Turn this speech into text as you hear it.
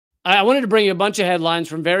I wanted to bring you a bunch of headlines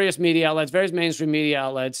from various media outlets, various mainstream media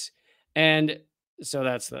outlets. And so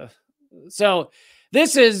that's so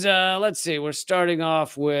this is, let's see, we're starting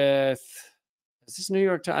off with, is this New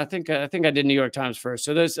York Times? I think I did New York Times first.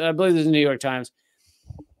 So I believe this is New York Times.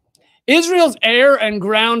 Israel's air and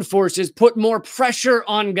ground forces put more pressure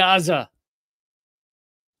on Gaza.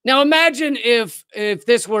 Now imagine if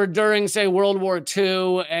this were during, say, World War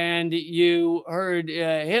II, and you heard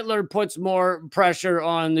Hitler puts more pressure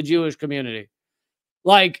on the Jewish community.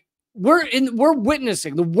 Like we're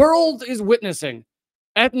witnessing, the world is witnessing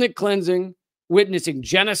ethnic cleansing, witnessing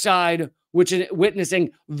genocide, which is witnessing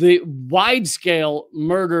the wide-scale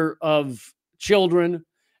murder of children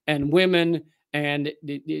and women and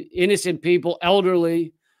innocent people,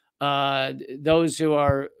 elderly, those who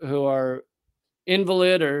are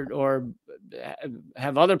invalid or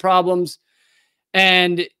have other problems,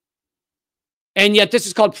 and yet this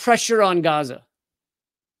is called pressure on Gaza.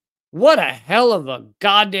 What a hell of a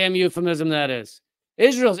goddamn euphemism that is.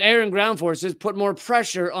 Israel's air and ground forces put more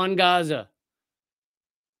pressure on Gaza.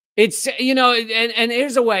 It's, and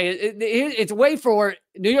here's a way. It's a way for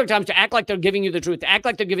New York Times to act like they're giving you the truth, to act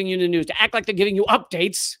like they're giving you the news, to act like they're giving you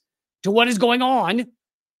updates to what is going on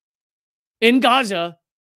in Gaza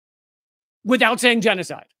without saying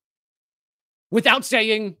genocide, without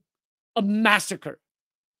saying a massacre.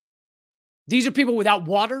 These are people without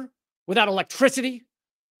water, without electricity,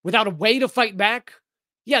 without a way to fight back.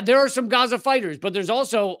 Yeah, there are some Gaza fighters, but there's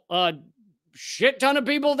also a shit ton of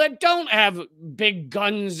people that don't have big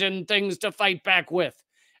guns and things to fight back with.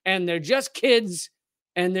 And they're just kids,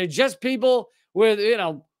 and they're just people with,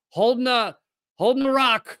 holding a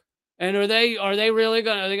rock. And are they really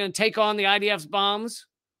gonna take on the IDF's bombs?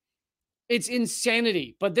 It's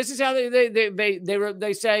insanity. But this is how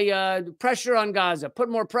they say pressure on Gaza, put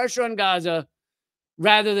more pressure on Gaza,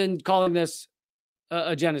 rather than calling this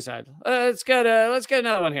a genocide. Let's get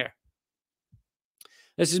another one here.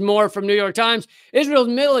 This is more from New York Times. Israel's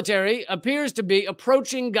military appears to be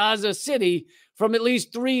approaching Gaza City from at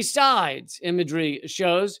least 3 sides, imagery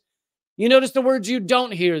shows. You notice the words you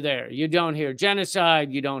don't hear there. You don't hear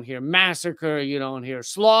genocide. You don't hear massacre. You don't hear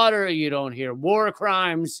slaughter. You don't hear war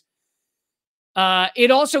crimes.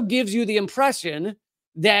 It also gives you the impression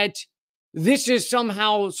that this is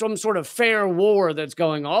somehow some sort of fair war that's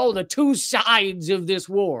going on. Oh, the 2 sides of this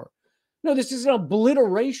war. No, this is an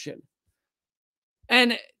obliteration.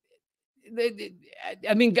 And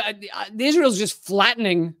I mean, Israel's just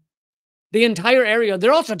flattening the entire area.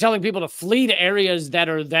 They're also telling people to flee to areas that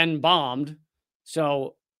are then bombed.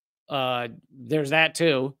 So there's that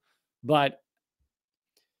too. But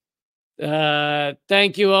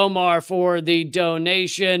thank you, Omar, for the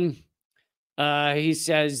donation. He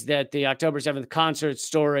says that the October 7th concert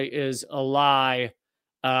story is a lie.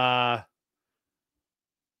 I'm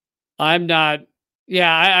not.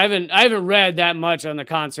 Yeah, I haven't read that much on the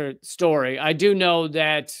concert story. I do know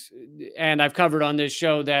that, and I've covered on this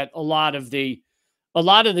show, that a lot of the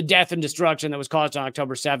death and destruction that was caused on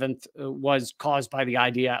October 7th was caused by the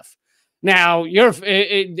IDF. Now,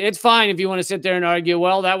 it's fine if you want to sit there and argue,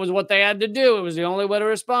 well, that was what they had to do. It was the only way to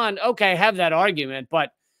respond. Okay, have that argument,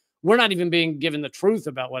 but we're not even being given the truth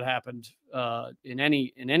about what happened in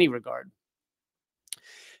any regard.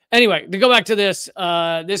 Anyway, to go back to this,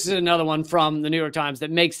 this is another one from the New York Times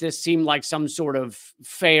that makes this seem like some sort of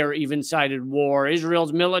fair, even-sided war.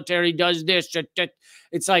 Israel's military does this.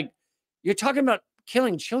 It's like, you're talking about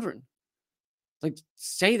killing children. Like,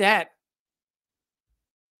 say that.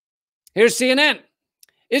 Here's CNN.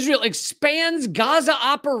 Israel expands Gaza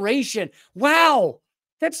operation. Wow.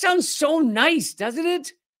 That sounds so nice, doesn't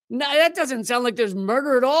it? No, that doesn't sound like there's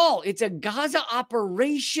murder at all. It's a Gaza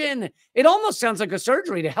operation. It almost sounds like a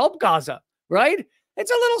surgery to help Gaza, right?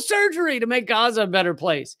 It's a little surgery to make Gaza a better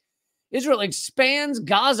place. Israel expands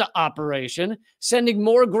Gaza operation, sending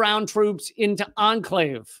more ground troops into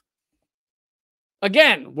enclave.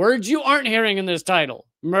 Again, words you aren't hearing in this title.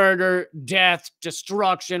 Murder, death,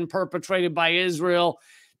 destruction perpetrated by Israel,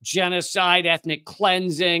 genocide, ethnic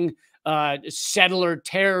cleansing, settler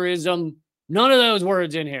terrorism. None of those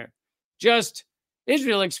words in here. Just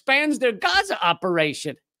Israel expands their Gaza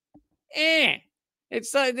operation.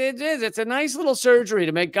 It's a nice little surgery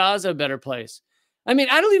to make Gaza a better place. I mean,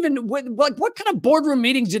 I don't even, what kind of boardroom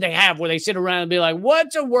meetings do they have where they sit around and be like,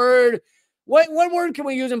 what's a word? What word can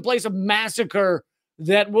we use in place of massacre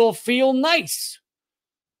that will feel nice?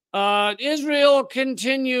 Israel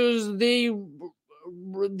continues the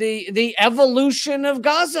evolution of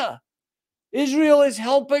Gaza. Israel is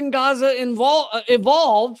helping Gaza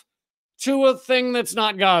evolve to a thing that's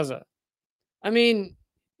not Gaza. I mean,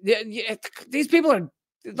 these people are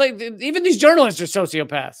Like, even these journalists are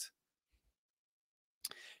sociopaths.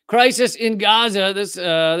 Crisis in Gaza.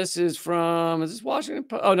 This is from, is this Washington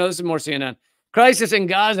Post? Oh no, this is more CNN. Crisis in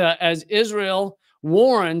Gaza as Israel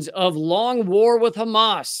warns of long war with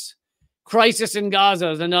Hamas. Crisis in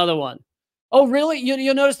Gaza is another one. Oh really?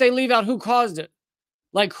 You notice they leave out who caused it.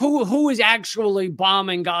 Like who is actually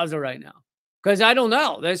bombing Gaza right now? Because I don't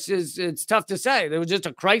know. It's tough to say. There was just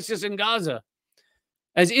a crisis in Gaza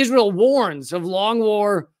as Israel warns of long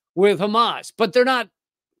war with Hamas, but they're not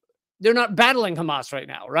battling Hamas right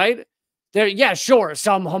now, right? Yeah, sure,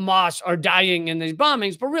 some Hamas are dying in these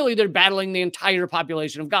bombings, but really they're battling the entire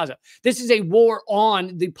population of Gaza. This is a war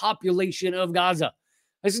on the population of Gaza.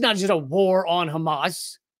 This is not just a war on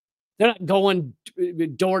Hamas. They're not going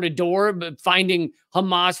door to door, but finding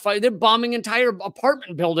Hamas fight. They're bombing entire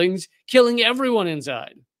apartment buildings, killing everyone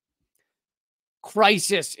inside.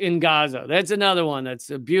 Crisis in Gaza. That's another one. That's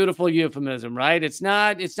a beautiful euphemism, right? It's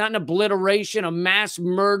not an obliteration, a mass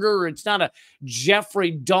murder. It's not a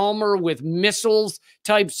Jeffrey Dahmer with missiles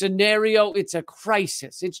type scenario. It's a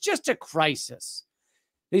crisis. It's just a crisis.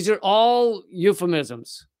 These are all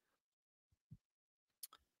euphemisms.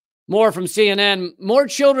 More from CNN. More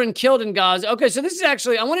children killed in Gaza. Okay, so this is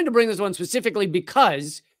actually, I wanted to bring this one specifically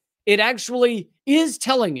because it actually is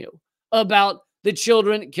telling you about the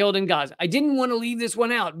children killed in Gaza. I didn't want to leave this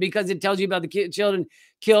one out because it tells you about the children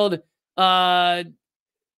killed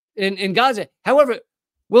in Gaza. However,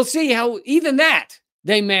 we'll see how even that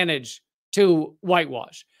they manage to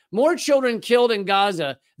whitewash. More children killed in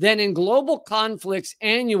Gaza than in global conflicts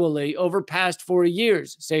annually over past 4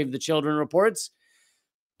 years, Save the Children reports.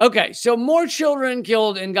 Okay, so more children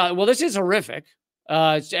killed in Gaza. Well, this is horrific,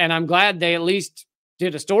 and I'm glad they at least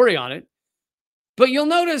did a story on it. But you'll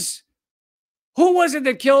notice, who was it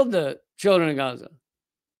that killed the children in Gaza?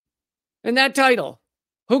 In that title,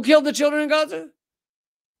 who killed the children in Gaza?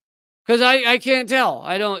 Because I can't tell.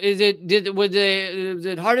 I don't. Is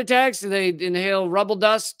it heart attacks? Did they inhale rubble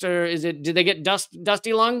dust, or did they get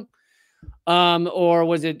dusty lung, or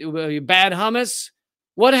was it bad hummus?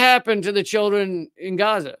 What happened to the children in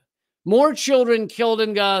Gaza? More children killed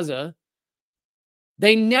in Gaza.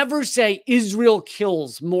 They never say Israel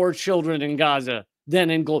kills more children in Gaza than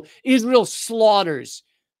in global. Israel slaughters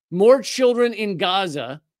more children in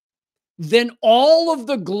Gaza than all of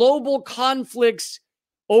the global conflicts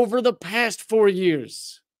over the past 4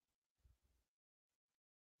 years.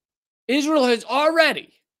 Israel has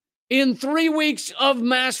already, in 3 weeks of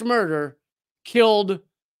mass murder, killed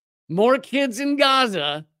more kids in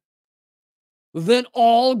Gaza than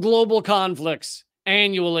all global conflicts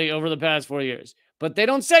annually over the past 4 years. But they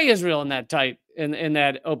don't say Israel in that in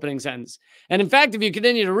that opening sentence. And in fact, if you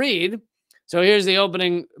continue to read, so here's the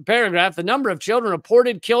opening paragraph: the number of children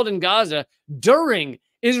reported killed in Gaza during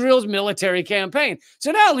Israel's military campaign.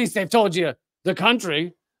 So now at least they've told you the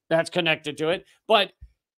country that's connected to it. But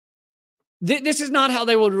this is not how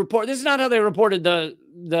they would report. This is not how they reported the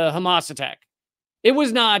Hamas attack. It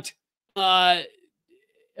was not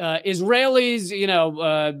Israelis,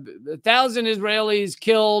 1,000 Israelis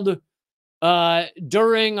killed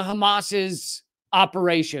during Hamas's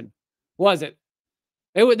operation, was it?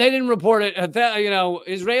 They didn't report it.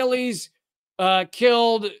 Israelis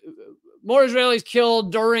killed, more Israelis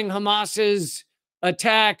killed during Hamas's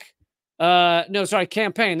attack.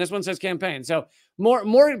 Campaign. This one says campaign. So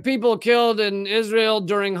more people killed in Israel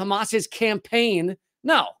during Hamas's campaign.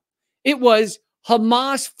 No, it was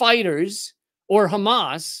Hamas fighters or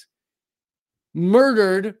Hamas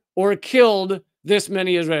murdered or killed this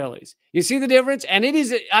many Israelis. You see the difference? And it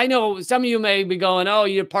is, I know some of you may be going, oh,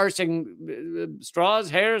 you're parsing straws,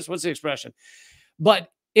 hairs. What's the expression? But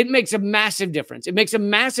it makes a massive difference. It makes a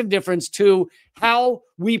massive difference to how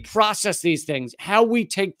we process these things, how we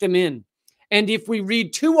take them in. And if we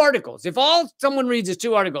read 2 articles, if all someone reads is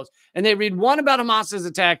 2 articles, and they read one about Hamas's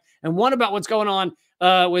attack and one about what's going on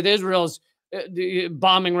with Israel's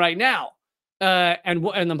bombing right now, and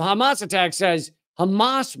the Hamas attack says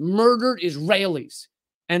Hamas murdered Israelis,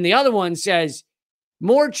 and the other one says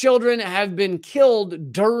more children have been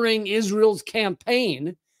killed during Israel's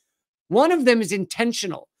campaign. One of them is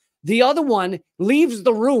intentional. The other one leaves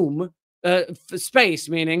the room, space,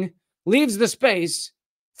 meaning leaves the space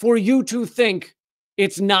for you to think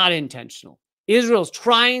it's not intentional. Israel's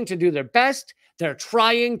trying to do their best. They're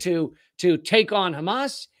trying to take on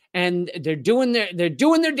Hamas, and they're doing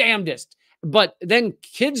their damnedest. But then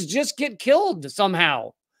kids just get killed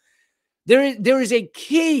somehow. There is a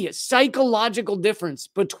key psychological difference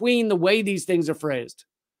between the way these things are phrased.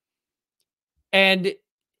 And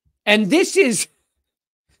this is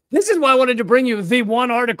why I wanted to bring you the one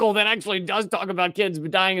article that actually does talk about kids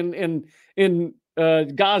dying in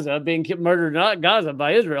Gaza being murdered in Gaza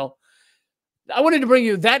by Israel. I wanted to bring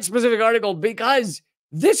you that specific article because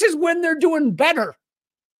this is when they're doing better.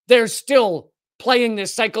 They're still playing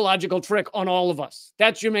this psychological trick on all of us.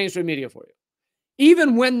 That's your mainstream media for you.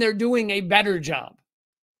 Even when they're doing a better job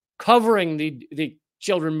covering the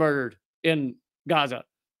children murdered in Gaza,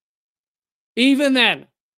 even then,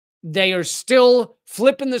 they are still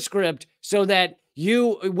flipping the script so that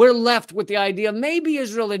we're left with the idea maybe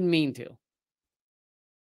Israel didn't mean to.